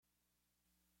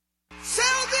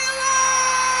Sound the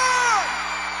alarm!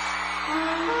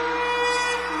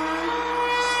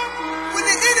 When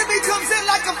the enemy comes in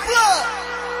like a flood,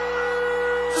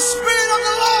 the Spirit of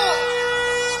the Lord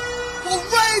will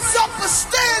raise up a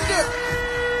standard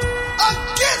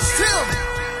against him.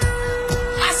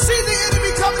 I see the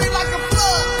enemy coming in like a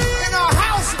flood in our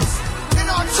houses, in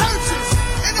our churches,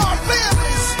 in our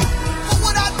families. But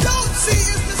what I don't see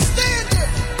is the standard.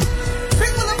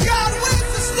 People of God,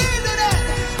 where's the standard at?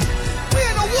 We're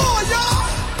in a war, y'all.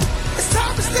 It's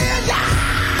time to stand, y'all.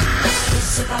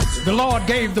 The Lord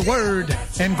gave the word,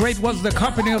 and great was the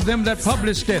company of them that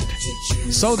published it.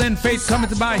 So then faith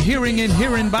cometh by hearing, and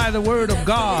hearing by the word of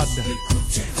God.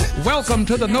 Welcome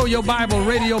to the Know Your Bible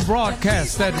radio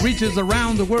broadcast that reaches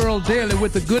around the world daily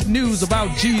with the good news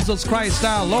about Jesus Christ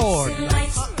our Lord.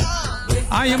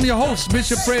 I am your host,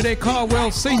 Bishop Fred A.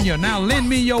 Caldwell Sr. Now lend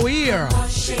me your ear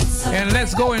and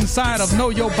let's go inside of Know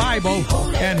Your Bible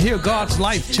and hear God's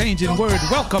life-changing word.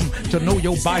 Welcome to Know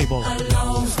Your Bible.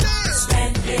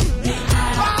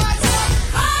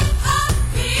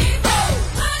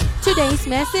 Today's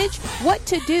message, what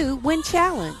to do when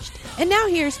challenged. And now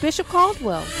here's Bishop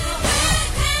Caldwell.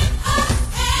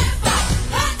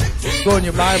 Go in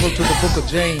your Bible to the book of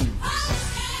James,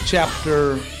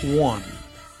 chapter 1,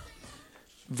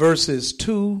 verses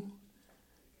 2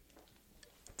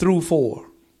 through 4.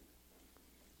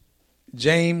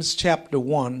 James chapter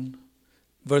 1,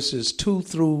 verses 2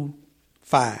 through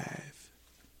 5.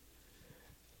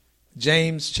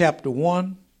 James chapter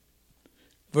 1,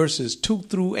 verses 2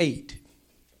 through 8.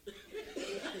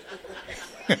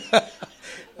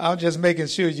 I'm just making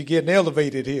sure you're getting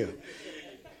elevated here.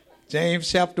 James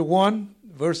chapter 1,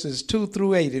 verses 2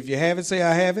 through 8. If you have it, say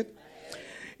I have it.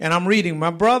 And I'm reading,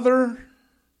 my brother,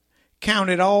 count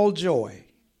it all joy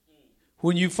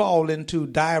when you fall into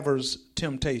divers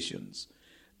temptations.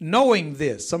 Knowing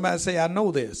this, somebody say, I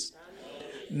know this.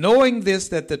 Knowing this,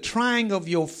 that the trying of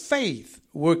your faith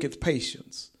worketh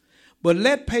patience. But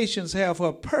let patience have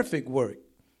her perfect work,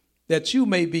 that you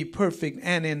may be perfect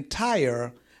and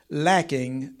entire,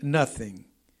 lacking nothing.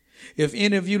 If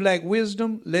any of you lack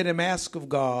wisdom, let him ask of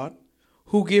God,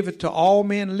 who giveth to all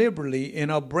men liberally,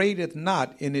 and upbraideth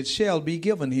not, and it shall be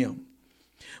given him.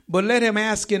 But let him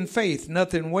ask in faith,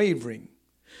 nothing wavering.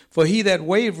 For he that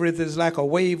wavereth is like a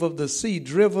wave of the sea,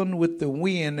 driven with the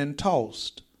wind and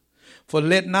tossed. For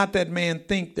let not that man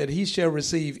think that he shall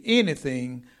receive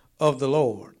anything of the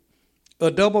Lord. A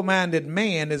double-minded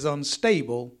man is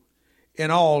unstable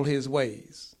in all his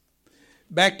ways.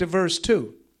 Back to verse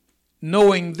 2.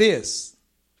 Knowing this,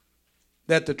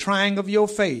 that the trying of your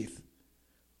faith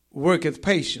worketh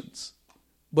patience.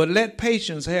 But let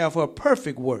patience have her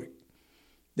perfect work,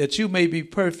 that you may be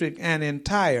perfect and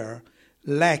entire,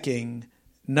 lacking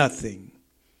nothing.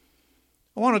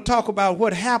 I want to talk about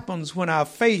what happens when our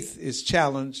faith is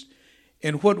challenged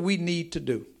and what we need to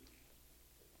do.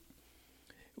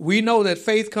 We know that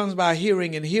faith comes by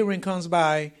hearing, and hearing comes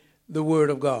by the word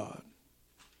of God.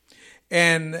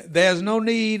 And there's no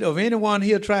need of anyone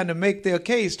here trying to make their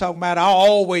case talking about, I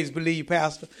always believe,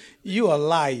 Pastor. You're a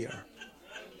liar.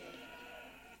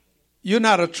 You're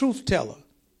not a truth teller.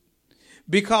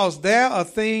 Because there are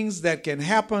things that can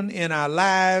happen in our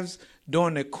lives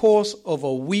during the course of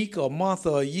a week, a month,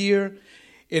 or a year.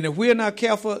 And if we're not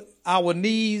careful, our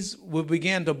knees will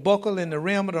begin to buckle in the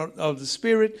realm of the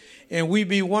spirit. And we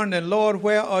be wondering, Lord,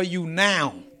 where are you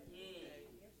now?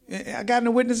 I got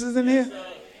no witnesses in here?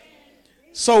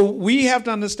 So we have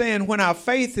to understand when our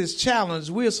faith is challenged,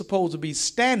 we're supposed to be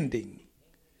standing.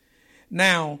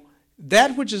 Now,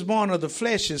 that which is born of the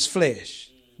flesh is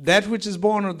flesh. That which is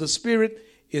born of the spirit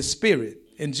is spirit.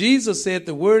 And Jesus said,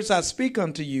 the words I speak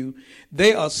unto you,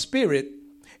 they are spirit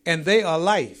and they are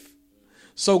life.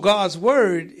 So God's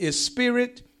word is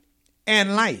spirit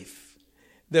and life.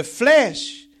 The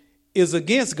flesh is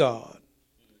against God.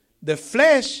 The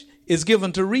flesh is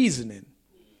given to reasoning.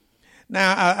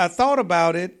 Now, I thought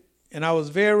about it, and I was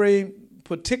very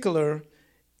particular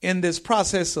in this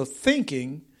process of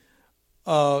thinking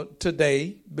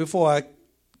today before I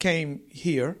came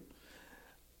here.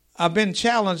 I've been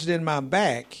challenged in my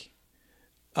back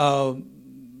for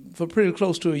pretty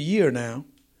close to a year now,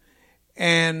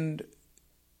 and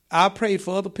I prayed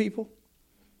for other people.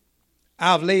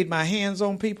 I've laid my hands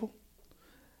on people.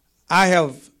 I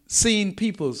have seen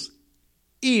people's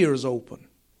ears open.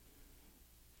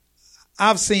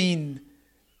 I've seen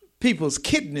people's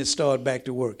kidneys start back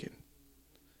to working.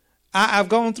 I've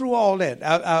gone through all that.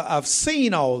 I've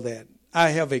seen all that. I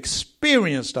have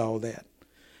experienced all that.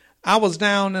 I was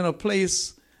down in a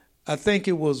place, I think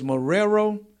it was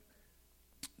Marrero.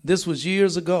 This was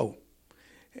years ago.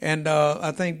 And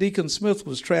I think Deacon Smith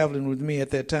was traveling with me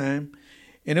at that time.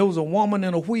 And there was a woman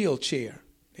in a wheelchair.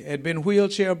 Had been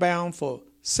wheelchair bound for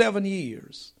 7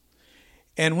 years.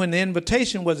 And when the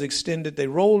invitation was extended, they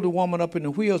rolled the woman up in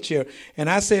the wheelchair. And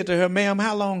I said to her, ma'am,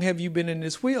 how long have you been in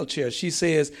this wheelchair? She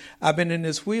says, I've been in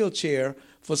this wheelchair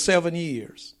for 7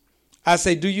 years. I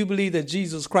say, do you believe that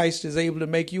Jesus Christ is able to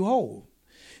make you whole?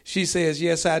 She says,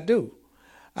 yes, I do.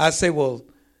 I say, well,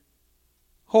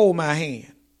 hold my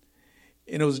hand.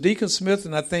 And it was Deacon Smith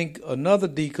and I think another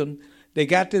deacon. They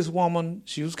got this woman.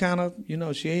 She was kind of,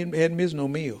 she hadn't missed no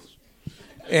meals.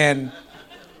 And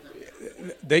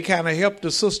they kind of helped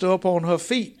the sister up on her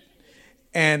feet.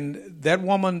 And that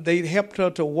woman, they helped her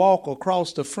to walk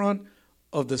across the front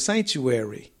of the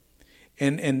sanctuary.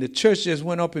 And the church just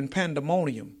went up in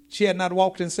pandemonium. She had not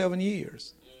walked in 7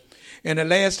 years. And the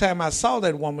last time I saw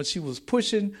that woman, she was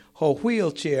pushing her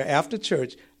wheelchair after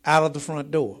church out of the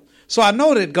front door. So I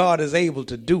know that God is able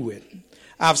to do it.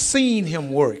 I've seen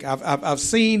him work. I've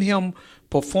seen him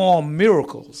perform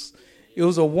miracles. It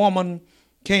was a woman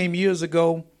came years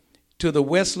ago to the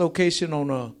West location on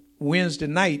a Wednesday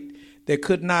night that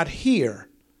could not hear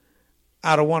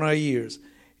out of one of her ears.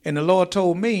 And the Lord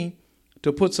told me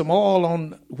to put some oil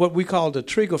on what we call the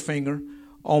trigger finger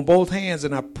on both hands.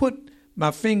 And I put my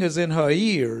fingers in her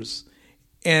ears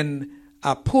and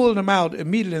I pulled them out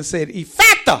immediately and said,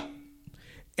 Ephata!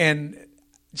 And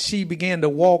she began to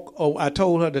walk. I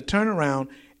told her to turn around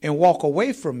and walk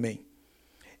away from me.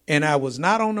 And I was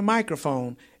not on the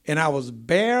microphone and I was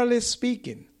barely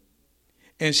speaking.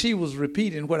 And she was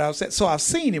repeating what I was saying. So I've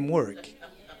seen him work.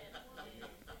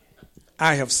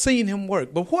 I have seen him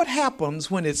work. But what happens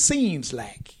when it seems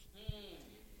like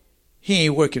he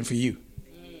ain't working for you?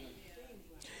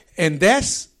 And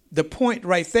that's the point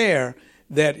right there,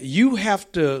 that you have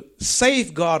to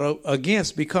safeguard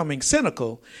against becoming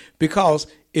cynical, because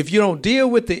if you don't deal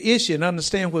with the issue and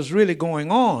understand what's really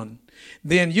going on,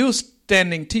 then you're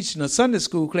standing teaching a Sunday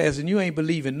school class and you ain't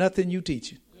believing nothing you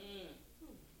teaching.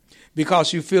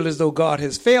 Because you feel as though God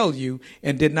has failed you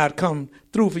and did not come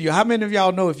through for you. How many of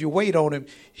y'all know if you wait on him,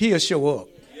 he'll show up?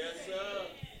 Yes,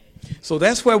 sir. So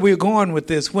that's where we're going with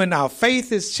this. When our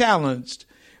faith is challenged,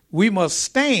 we must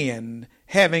stand,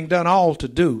 having done all to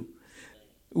do.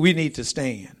 We need to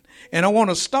stand. And I want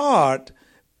to start,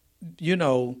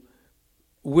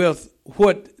 with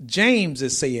what James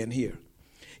is saying here.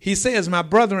 He says, my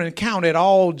brethren, count it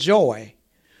all joy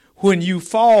when you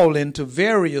fall into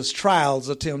various trials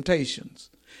or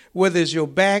temptations, whether it's your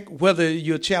back, whether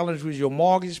you're challenged with your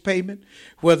mortgage payment,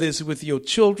 whether it's with your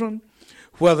children,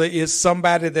 whether it's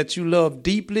somebody that you love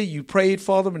deeply, you prayed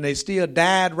for them and they still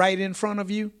died right in front of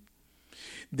you.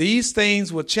 These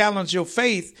things will challenge your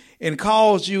faith and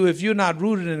cause you, if you're not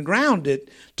rooted and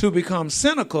grounded, to become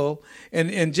cynical.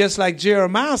 And just like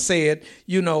Jeremiah said,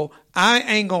 I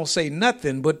ain't going to say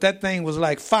nothing, but that thing was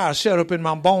like fire shut up in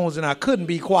my bones and I couldn't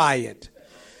be quiet.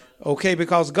 Okay,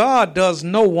 because God does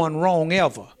no one wrong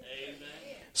ever. Amen.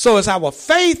 So it's our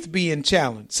faith being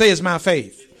challenged. Say, it's my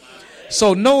faith.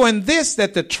 So knowing this,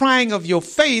 that the trying of your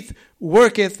faith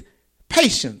worketh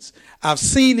patience. I've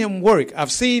seen him work.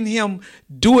 I've seen him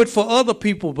do it for other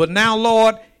people. But now,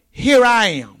 Lord, here I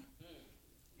am.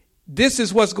 This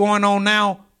is what's going on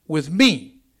now with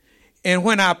me. And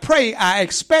when I pray, I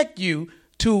expect you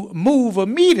to move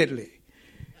immediately.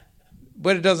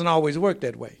 But it doesn't always work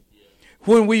that way.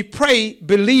 When we pray,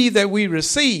 believe that we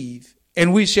receive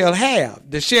and we shall have.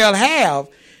 The shall have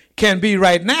can be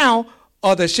right now,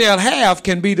 or the shall have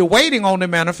can be the waiting on the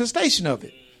manifestation of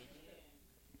it.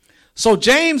 So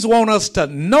James wants us to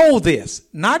know this,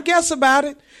 not guess about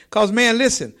it. Because, man,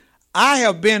 listen, I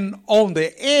have been on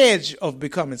the edge of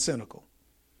becoming cynical.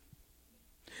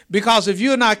 Because if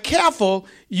you're not careful,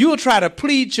 you'll try to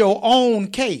plead your own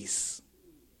case.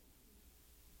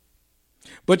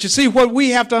 But you see, what we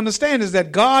have to understand is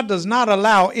that God does not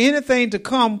allow anything to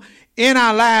come in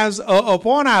our lives or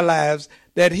upon our lives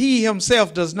that he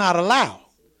himself does not allow.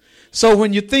 So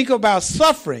when you think about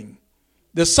suffering,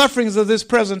 the sufferings of this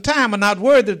present time are not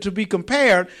worthy to be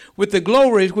compared with the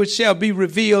glory which shall be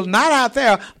revealed, not out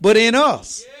there, but in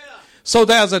us. Yeah. So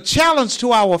there's a challenge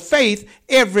to our faith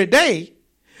every day.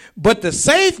 But the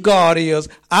safeguard is,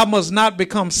 I must not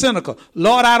become cynical.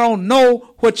 Lord, I don't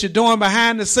know what you're doing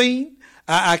behind the scene.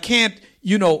 I can't,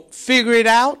 figure it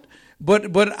out.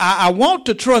 But I want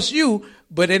to trust you,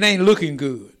 but it ain't looking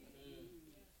good.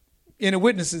 Any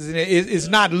witnesses in it, it's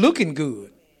not looking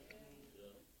good.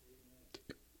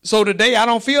 So today, I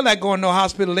don't feel like going to no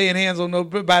hospital, laying hands on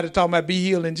nobody, talking about be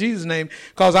healed in Jesus' name,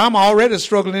 because I'm already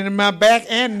struggling in my back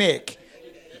and neck.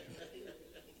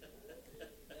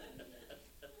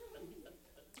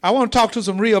 I want to talk to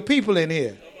some real people in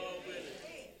here.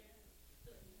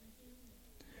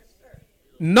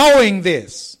 Knowing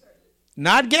this,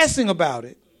 not guessing about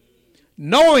it,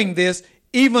 knowing this,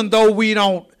 even though we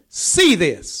don't see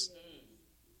this.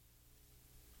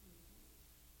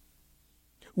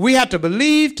 We have to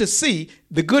believe to see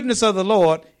the goodness of the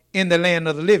Lord in the land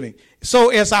of the living.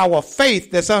 So it's our faith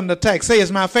that's under attack. Say,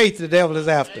 it's my faith the devil is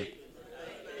after.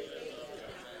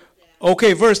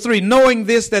 Okay, verse 3, knowing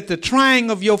this, that the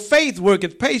trying of your faith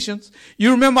worketh patience.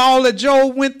 You remember all that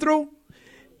Job went through?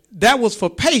 That was for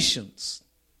patience.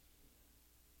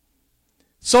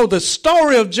 So the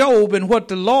story of Job and what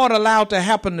the Lord allowed to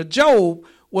happen to Job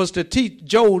was to teach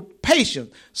Job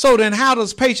patience. So then how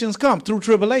does patience come? Through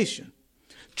tribulation.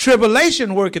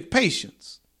 Tribulation worketh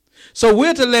patience. So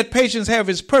we're to let patience have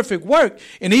its perfect work.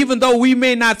 And even though we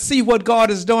may not see what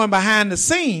God is doing behind the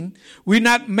scene, we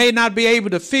may not be able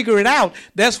to figure it out.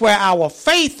 That's where our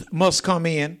faith must come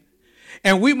in.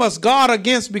 And we must guard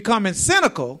against becoming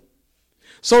cynical,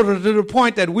 so to the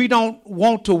point that we don't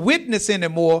want to witness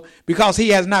anymore because he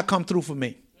has not come through for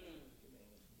me.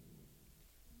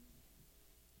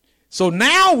 So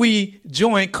now we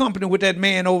join company with that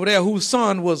man over there whose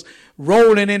son was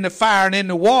rolling in the fire and in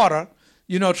the water,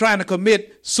 trying to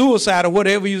commit suicide or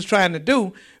whatever he was trying to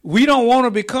do. We don't want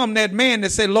to become that man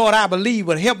that say, Lord, I believe,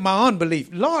 but help my unbelief.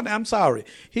 Lord, I'm sorry.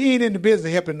 He ain't in the business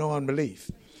of helping no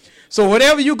unbelief. So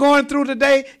whatever you're going through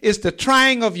today is the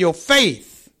trying of your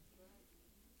faith.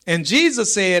 And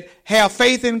Jesus said, have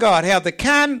faith in God. Have the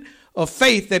kind of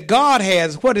faith that God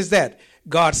has. What is that?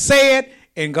 God said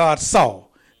and God saw.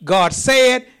 God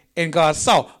said and God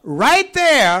saw. Right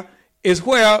there is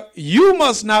where you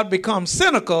must not become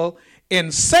cynical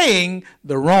in saying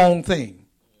the wrong thing.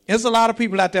 There's a lot of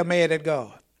people out there mad at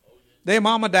God. Their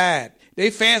mama died.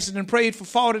 They fasted and prayed for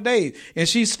 40 days and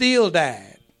she still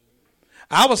died.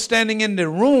 I was standing in the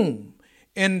room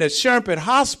in the Sherman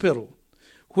Hospital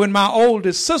when my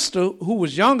oldest sister, who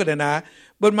was younger than I,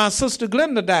 but my sister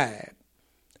Glenda died.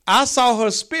 I saw her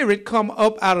spirit come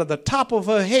up out of the top of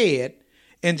her head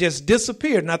and just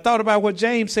disappeared. And I thought about what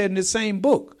James said in the same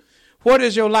book. What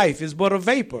is your life? It's but a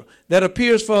vapor that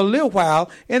appears for a little while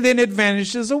and then it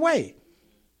vanishes away.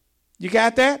 You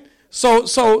got that? So,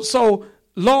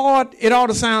 Lord, it ought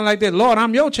to sound like that. Lord,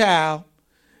 I'm your child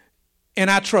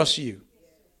and I trust you.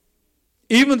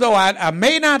 Even though I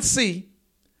may not see,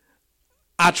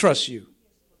 I trust you.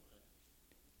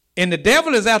 And the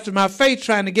devil is after my faith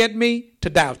trying to get me to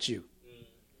doubt you.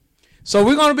 So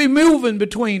we're going to be moving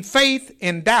between faith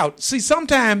and doubt. See,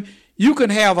 sometimes you can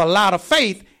have a lot of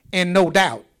faith and no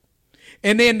doubt.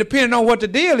 And then depending on what the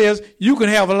deal is, you can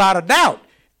have a lot of doubt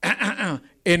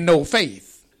and no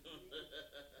faith.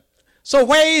 So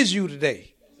where is you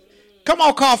today? Come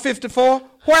on, car 54.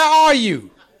 Where are you?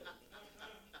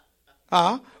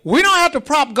 We don't have to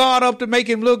prop God up to make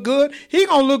him look good. He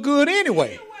going to look good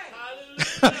anyway.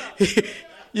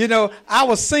 I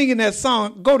was singing that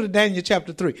song. Go to Daniel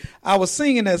chapter 3. I was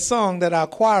singing that song that our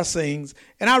choir sings,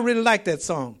 and I really like that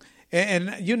song.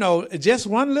 And just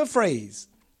one little phrase.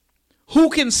 Who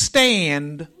can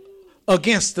stand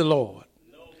against the Lord?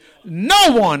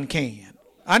 No one can.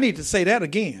 I need to say that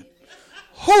again.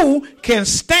 Who can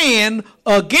stand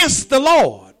against the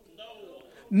Lord?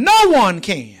 No one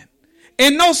can.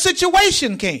 And no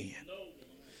situation can.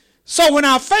 So when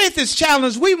our faith is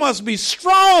challenged, we must be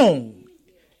strong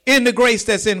in the grace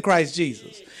that's in Christ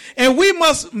Jesus. And we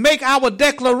must make our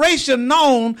declaration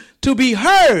known to be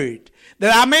heard.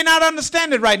 That I may not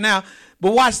understand it right now,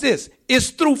 but watch this. It's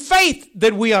through faith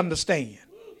that we understand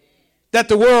that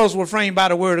the worlds were framed by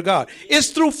the word of God.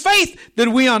 It's through faith that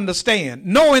we understand.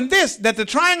 Knowing this, that the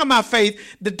trying of my faith,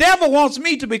 the devil wants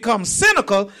me to become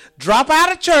cynical, drop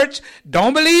out of church,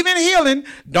 don't believe in healing,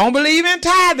 don't believe in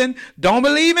tithing, don't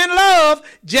believe in love,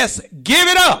 just give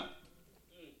it up.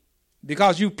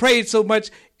 Because you prayed so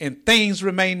much and things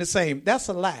remain the same. That's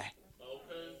a lie.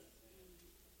 Okay.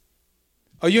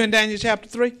 Are you in Daniel chapter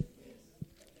 3?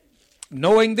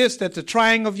 Knowing this, that the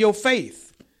trying of your faith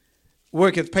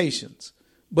worketh patience.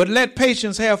 But let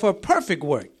patience have her perfect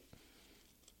work,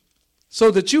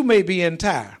 so that you may be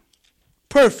entire,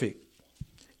 perfect,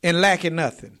 and lacking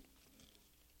nothing.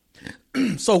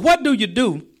 So what do you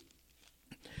do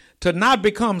to not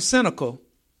become cynical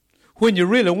when you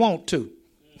really want to?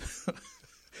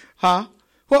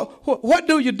 What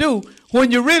do you do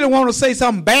when you really want to say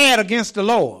something bad against the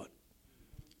Lord?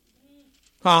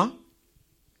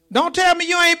 Don't tell me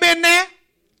you ain't been there.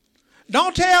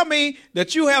 Don't tell me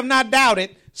that you have not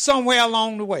doubted somewhere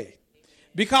along the way.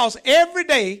 Because every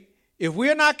day, if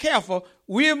we're not careful,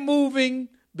 we're moving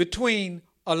between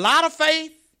a lot of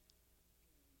faith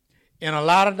and a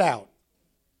lot of doubt.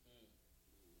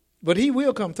 But he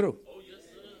will come through.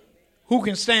 Who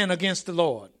can stand against the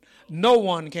Lord? No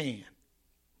one can.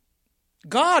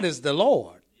 God is the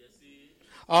Lord.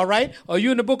 All right. Are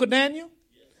you in the book of Daniel?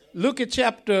 Look at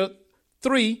chapter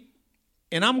 3,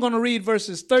 and I'm going to read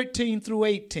verses 13 through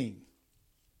 18.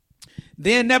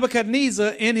 Then Nebuchadnezzar,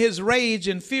 in his rage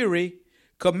and fury,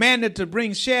 commanded to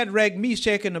bring Shadrach,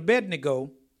 Meshach, and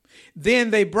Abednego.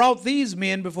 Then they brought these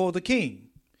men before the king.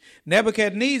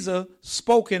 Nebuchadnezzar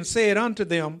spoke and said unto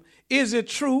them, Is it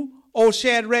true, O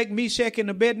Shadrach, Meshach, and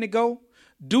Abednego?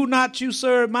 Do not you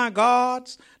serve my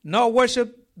gods, nor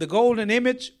worship the golden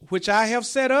image which I have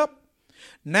set up?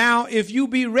 Now, if you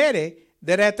be ready,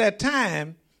 that at that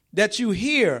time that you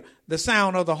hear the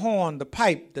sound of the horn, the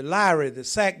pipe, the lyre, the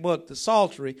sackbut, the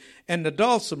psaltery, and the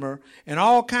dulcimer, and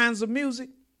all kinds of music,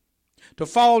 to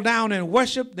fall down and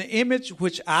worship the image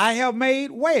which I have made,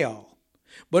 well.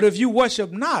 But if you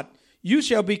worship not, you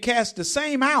shall be cast the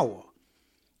same hour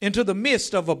into the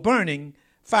midst of a burning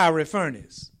fiery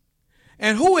furnace.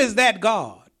 And who is that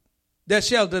God that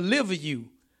shall deliver you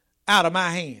out of my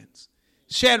hands?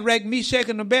 Shadrach, Meshach,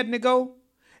 and Abednego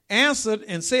answered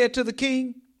and said to the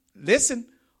king, Listen,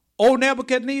 O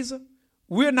Nebuchadnezzar,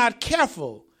 we're not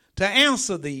careful to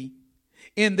answer thee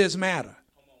in this matter.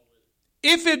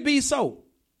 If it be so,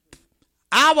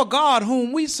 our God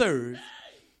whom we serve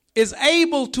is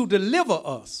able to deliver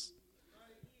us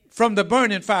from the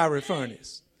burning fiery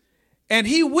furnace, and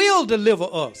he will deliver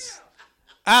us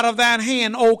out of thine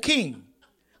hand, O king.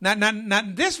 Now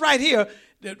this right here,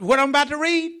 what I'm about to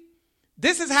read,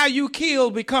 this is how you kill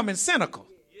becoming cynical.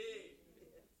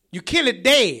 You kill it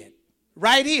dead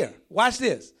right here. Watch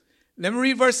this. Let me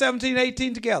read verse 17 and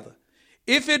 18 together.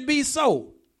 If it be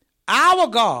so, our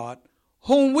God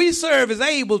whom we serve is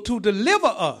able to deliver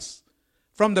us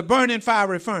from the burning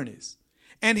fiery furnace,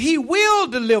 and he will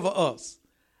deliver us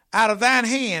out of thine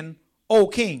hand, O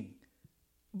king.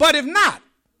 But if not,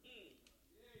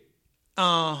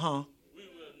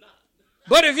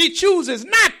 but if he chooses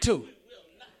not to,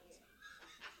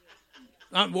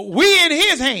 we in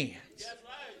his hands.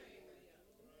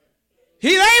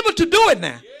 He's able to do it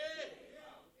now.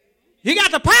 He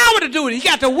got the power to do it. He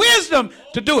got the wisdom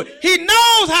to do it. He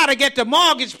knows how to get the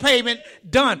mortgage payment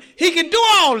done. He can do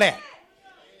all that.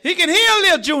 He can heal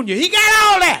Lil Junior. He got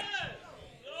all that.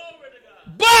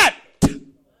 But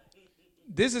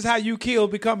this is how you kill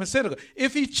becoming cynical.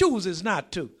 If he chooses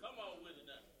not to.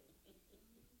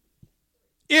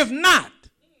 If not,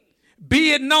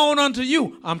 be it known unto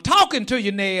you. I'm talking to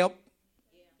you, Neb.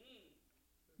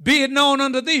 Be it known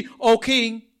unto thee, O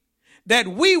king, that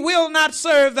we will not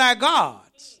serve thy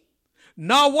gods,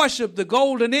 nor worship the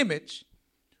golden image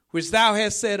which thou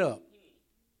hast set up.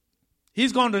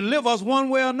 He's going to deliver us one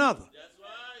way or another. That's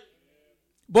right.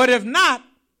 But if not,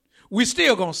 we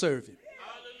still going to serve him.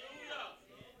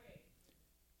 Hallelujah.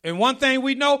 And one thing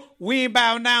we know, we ain't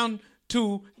bowing down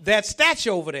to that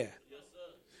statue over there. Yes,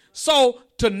 so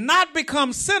to not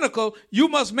become cynical, you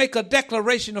must make a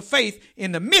declaration of faith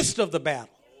in the midst of the battle.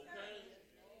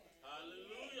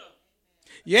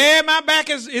 Yeah, my back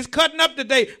is cutting up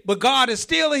today, but God is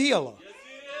still a healer. Yes,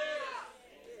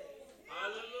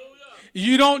 he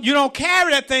is. Hallelujah. You don't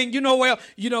carry that thing, you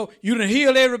done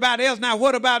heal everybody else. Now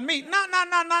what about me? No.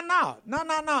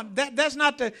 That's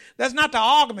not the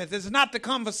argument. That's not the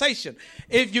conversation.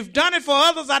 If you've done it for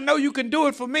others, I know you can do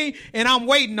it for me, and I'm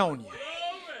waiting on you.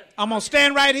 I'm going to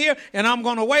stand right here and I'm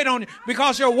going to wait on you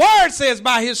because your word says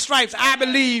by his stripes, I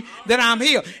believe that I'm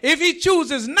healed. If he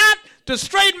chooses not to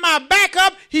straighten my back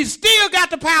up, he's still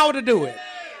got the power to do it.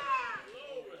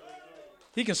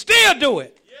 He can still do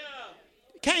it.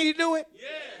 Can he do it?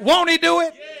 Won't he do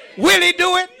it? Will he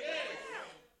do it?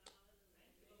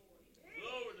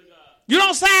 You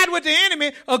don't side with the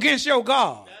enemy against your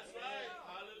God.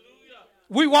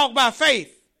 We walk by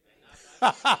faith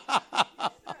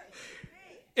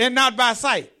and not by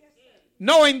sight.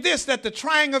 Knowing this, that the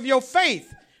trying of your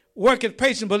faith worketh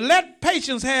patience. But let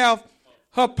patience have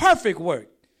her perfect work,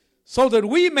 so that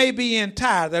we may be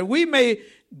entire, that we may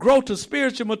grow to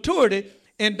spiritual maturity,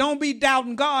 and don't be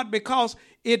doubting God because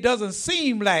it doesn't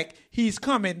seem like he's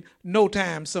coming no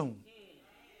time soon.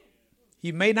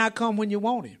 He may not come when you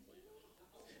want him,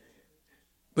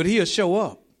 but he'll show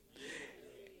up.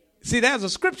 See, there's a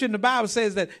scripture in the Bible that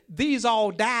says that these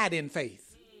all died in faith.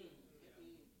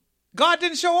 God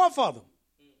didn't show up for them.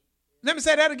 Let me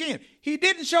say that again. He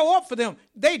didn't show up for them.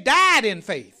 They died in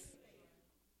faith,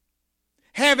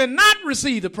 having not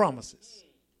received the promises.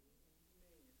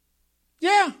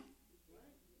 Yeah.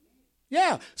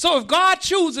 So if God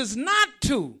chooses not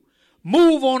to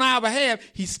move on our behalf,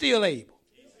 he's still able.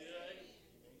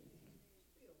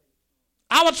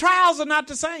 Our trials are not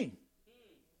the same.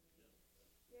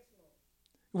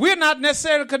 We're not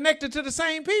necessarily connected to the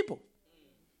same people.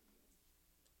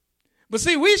 But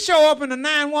see, we show up in the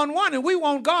 911 and we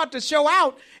want God to show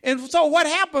out. And so what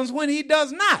happens when he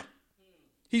does not?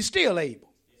 He's still able.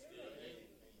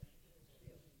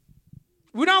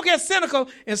 We don't get cynical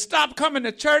and stop coming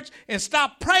to church and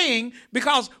stop praying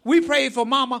because we prayed for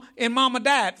mama and mama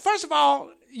died. First of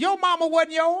all, your mama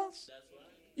wasn't yours.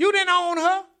 You didn't own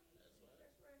her.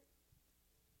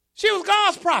 She was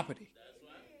God's property.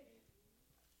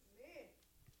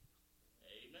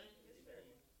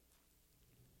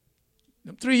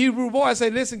 Them 3 Hebrew boys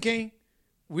say, listen, King,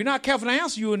 we're not careful to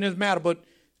answer you in this matter, but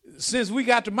since we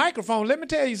got the microphone, let me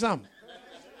tell you something.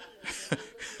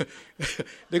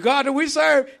 The God that we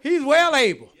serve, he's well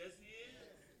able.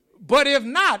 But if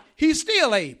not, he's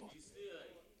still able.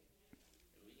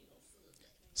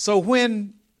 So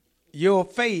when your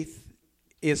faith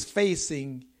is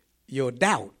facing your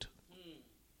doubt,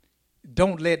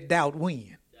 don't let doubt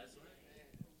win.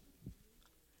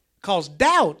 Because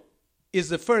doubt is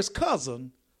the first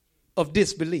cousin of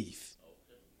disbelief.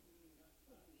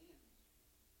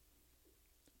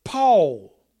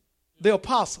 Paul, the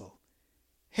apostle,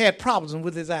 had problems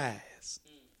with his eyes.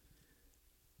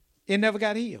 It never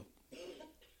got healed.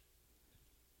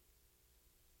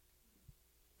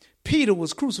 Peter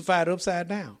was crucified upside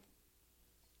down.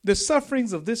 The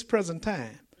sufferings of this present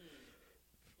time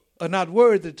are not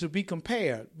worthy to be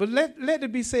compared. But let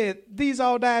it be said, these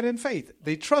all died in faith.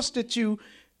 They trusted you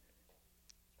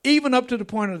even up to the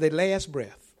point of their last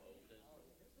breath.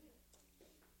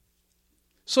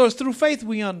 So it's through faith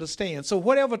we understand. So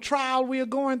whatever trial we are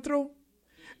going through,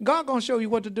 God going to show you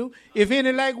what to do. If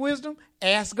any lack wisdom,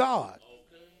 ask God.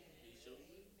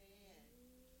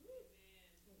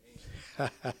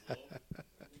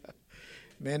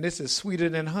 Man, this is sweeter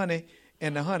than honey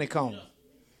and the honeycomb.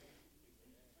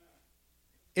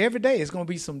 Every day it's going to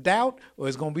be some doubt or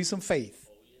it's going to be some faith.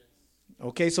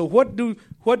 Okay, so what do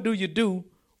you do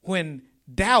when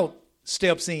doubt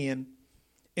steps in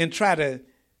and try to,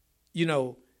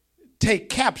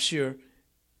 capture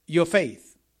your faith?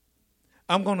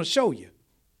 I'm going to show you.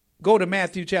 Go to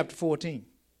Matthew chapter 14.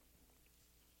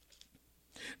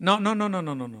 No.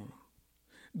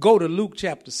 Go to Luke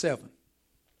chapter 7.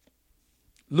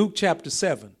 Luke chapter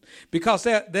 7. Because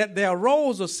there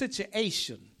arose a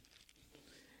situation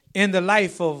in the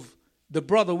life of the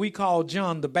brother we call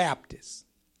John the Baptist.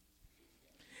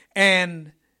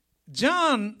 And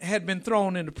John had been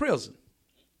thrown into prison.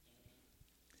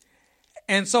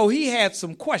 And so he had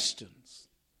some questions.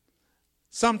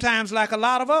 Sometimes like a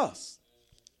lot of us.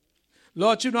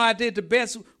 Lord, I did the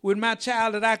best with my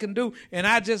child that I can do, and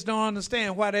I just don't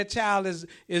understand why that child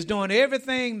is doing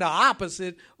everything the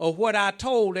opposite of what I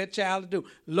told that child to do.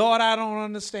 Lord, I don't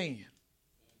understand.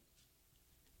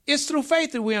 It's through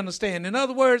faith that we understand. In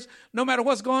other words, no matter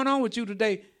what's going on with you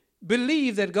today,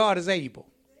 believe that God is able.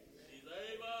 He's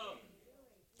able.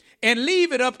 And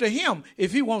leave it up to him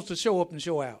if he wants to show up and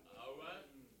show out.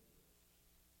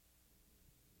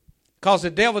 Because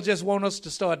the devil just wants us to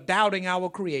start doubting our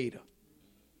Creator.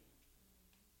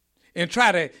 And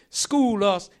try to school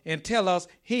us and tell us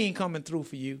he ain't coming through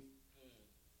for you.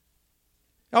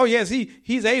 Oh, yes,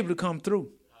 he's able to come through.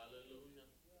 Hallelujah.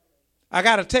 I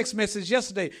got a text message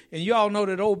yesterday, and you all know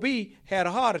that OB had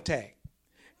a heart attack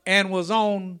and was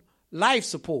on life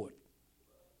support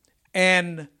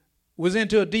and was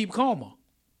into a deep coma.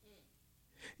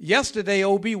 Yesterday,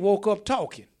 OB woke up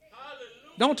talking.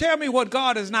 Hallelujah. Don't tell me what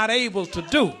God is not able to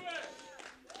do.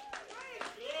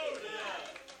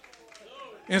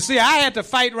 And see, I had to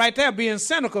fight right there being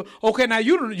cynical. Okay, now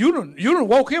you done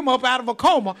woke him up out of a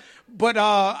coma, but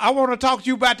I want to talk to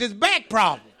you about this back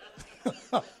problem.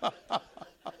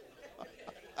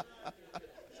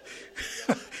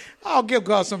 I'll give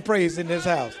God some praise in this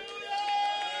house.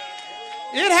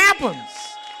 It happens.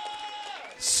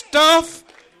 Stuff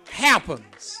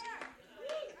happens.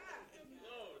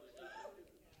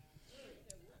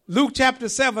 Luke chapter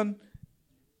 7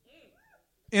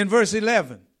 in verse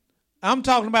 11. I'm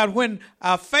talking about when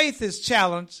our faith is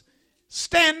challenged,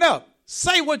 stand up,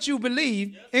 say what you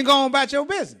believe, and go on about your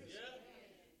business.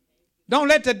 Don't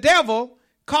let the devil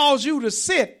cause you to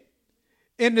sit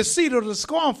in the seat of the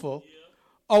scornful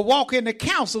or walk in the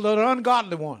counsel of the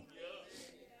ungodly one.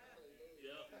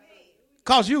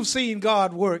 Because you've seen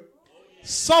God work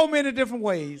so many different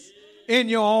ways in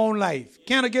your own life.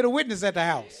 Can I get a witness at the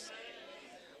house?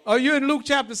 Are you in Luke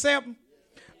chapter 7?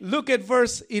 Look at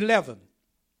verse 11.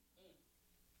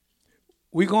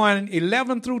 We're going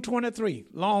 11 through 23.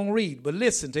 Long read, but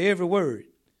listen to every word.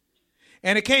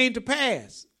 And it came to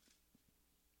pass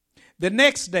the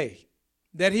next day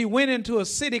that he went into a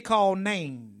city called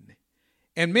Nain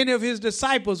and many of his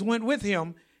disciples went with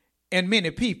him, and many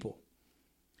people.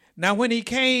 Now when he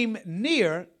came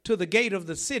near to the gate of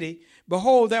the city,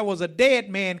 behold, there was a dead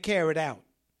man carried out,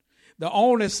 the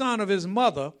only son of his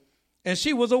mother, and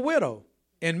she was a widow,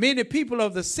 and many people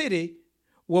of the city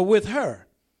were with her.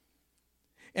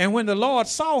 And when the Lord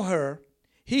saw her,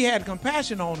 he had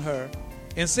compassion on her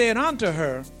and said unto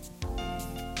her,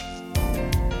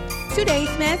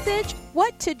 Today's message,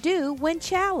 What to Do When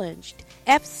Challenged.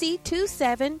 FC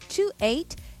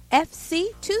 2728, FC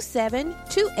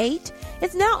 2728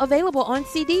 is now available on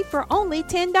CD for only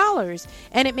 $10,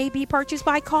 and it may be purchased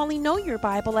by calling Know Your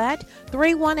Bible at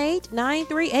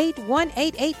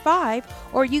 318-938-1885,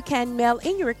 or you can mail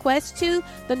in your request to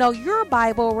the Know Your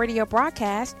Bible radio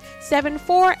broadcast,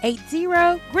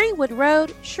 7480 Greenwood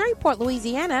Road, Shreveport,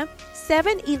 Louisiana,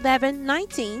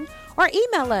 71119, or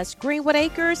email us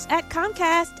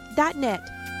greenwoodacres@comcast.net.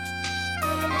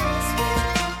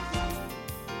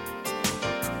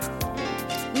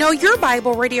 Know Your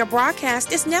Bible radio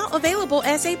broadcast is now available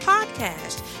as a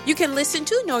podcast. You can listen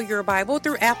to Know Your Bible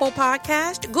through Apple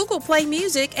Podcast, Google Play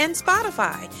Music, and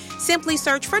Spotify. Simply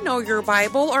search for Know Your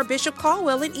Bible or Bishop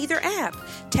Caldwell in either app.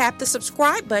 Tap the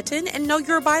subscribe button and Know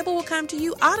Your Bible will come to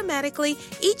you automatically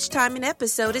each time an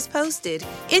episode is posted.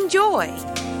 Enjoy!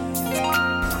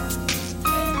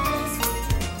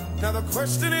 Now the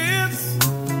question is,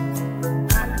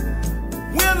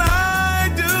 will I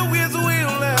do His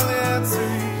will? And the answer is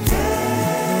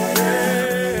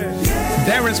yes.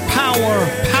 There is power,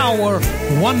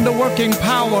 wonder-working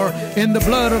power in the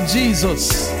blood of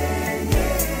Jesus.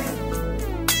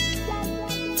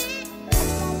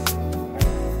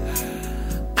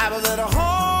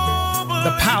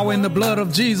 The power in the blood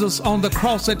of Jesus on the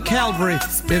cross at Calvary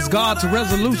is God's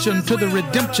resolution to the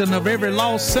redemption of every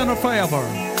lost sinner forever.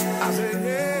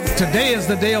 Today is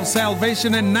the day of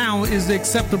salvation, and now is the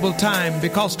acceptable time,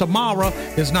 because tomorrow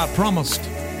is not promised.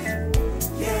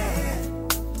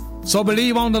 So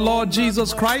believe on the Lord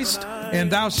Jesus Christ, and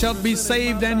thou shalt be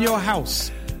saved and your house.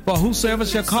 For whosoever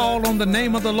shall call on the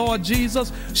name of the Lord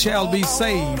Jesus shall be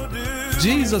saved.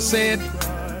 Jesus said,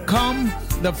 come.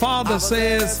 The Father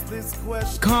says,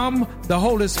 come. The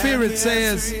Holy Spirit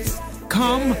says,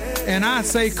 come. And I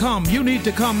say, come. You need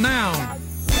to come now.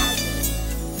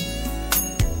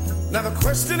 Now the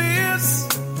question is,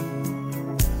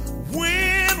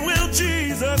 when will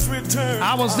Jesus return?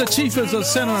 I was the chiefest of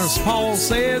sinners, Paul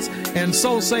says, and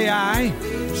so say I.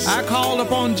 I called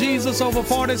upon Jesus over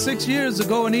 46 years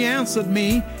ago, and he answered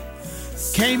me,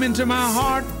 came into my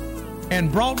heart,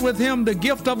 and brought with him the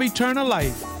gift of eternal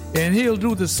life. And he'll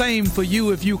do the same for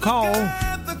you if you call.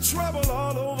 The trouble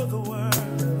all over the world.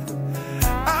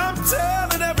 I'm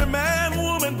telling every man,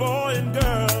 woman, boy, and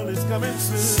girl is coming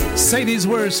soon. Say these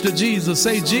words to Jesus.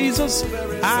 Say, Jesus,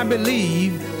 I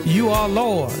believe you are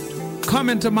Lord. Come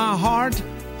into my heart.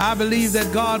 I believe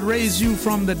that God raised you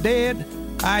from the dead.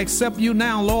 I accept you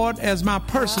now, Lord, as my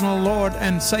personal Lord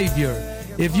and Savior.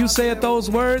 If you said those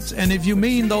words, and if you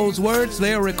mean those words,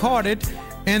 they are recorded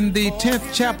in the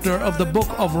 10th chapter of the book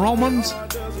of Romans,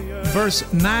 verse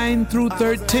 9 through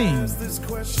 13.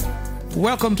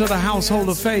 Welcome to the household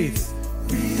of faith.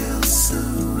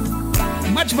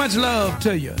 Much, much love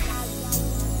to you.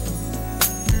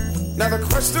 Now the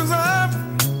questions are,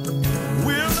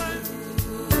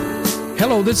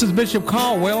 hello, this is Bishop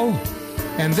Caldwell,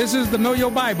 and this is the Know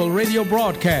Your Bible radio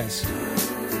broadcast.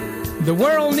 The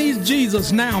world needs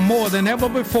Jesus now more than ever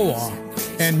before,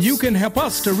 and you can help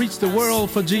us to reach the world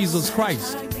for Jesus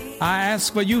Christ. I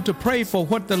ask for you to pray for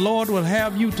what the Lord will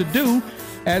have you to do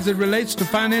as it relates to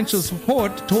financial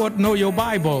support toward Know Your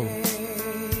Bible.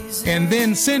 And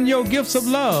then send your gifts of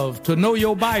love to Know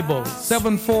Your Bible,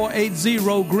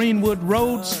 7480 Greenwood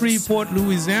Road, Shreveport,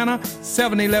 Louisiana,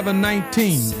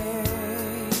 71119.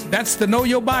 That's the Know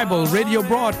Your Bible radio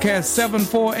broadcast,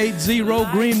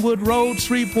 7480 Greenwood Road,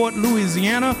 Shreveport,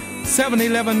 Louisiana,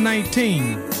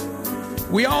 71119.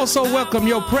 We also welcome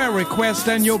your prayer requests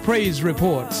and your praise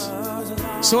reports.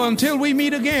 So until we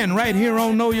meet again right here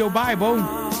on Know Your Bible,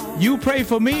 you pray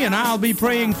for me and I'll be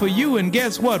praying for you, and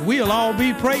guess what? We'll all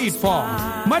be prayed for.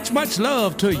 Much, much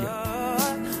love to you.